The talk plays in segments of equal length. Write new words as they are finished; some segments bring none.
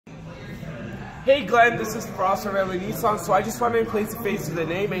Hey Glenn, this is Frost of LA Nissan. So I just wanted to place a face to the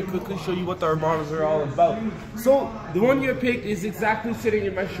name and quickly show you what our models are all about. So the one you picked is exactly sitting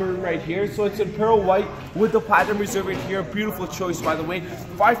in my showroom right here. So it's in pearl white with the platinum reserve right here. Beautiful choice, by the way.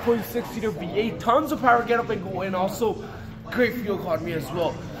 5.6 liter V8, tons of power, get up and go, and also great fuel economy as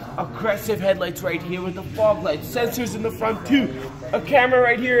well. Aggressive headlights right here with the fog lights, sensors in the front too, a camera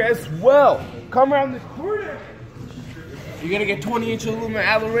right here as well. Come around this corner, you're gonna get 20-inch aluminum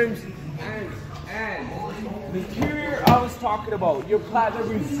alloy rims and the interior I was talking about, your platinum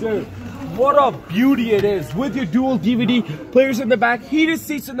reserve. What a beauty it is with your dual DVD players in the back, heated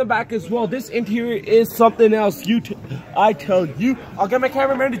seats in the back as well. This interior is something else. I tell you. I'll get my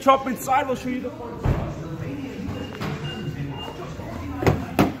cameraman to jump inside. We'll show you the front.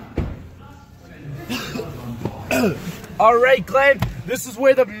 Alright Glenn, this is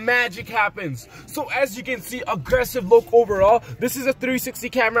where the magic happens. So as you can see, aggressive look overall. This is a 360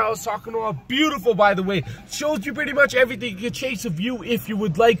 camera I was talking about. Beautiful, by the way. Shows you pretty much everything. You can change the view if you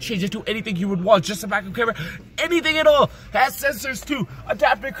would like. Change it to anything you would want. Just a backup camera. Anything at all. Has sensors too.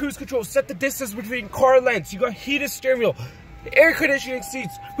 Adaptive cruise control. Set the distance between car lengths. You got heated steering wheel. Air conditioning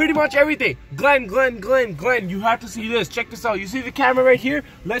seats, pretty much everything. Glenn, you have to see this. Check this out. You see the camera right here?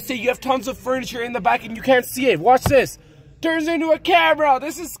 Let's say you have tons of furniture in the back and you can't see it. Watch this. Turns into a camera.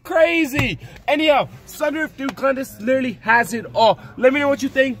 This is crazy. Anyhow, sunroof, dude, Glenn, this literally has it all. Let me know what you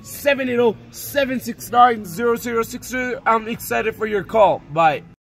think. 780-769-0060. I'm excited for your call. Bye.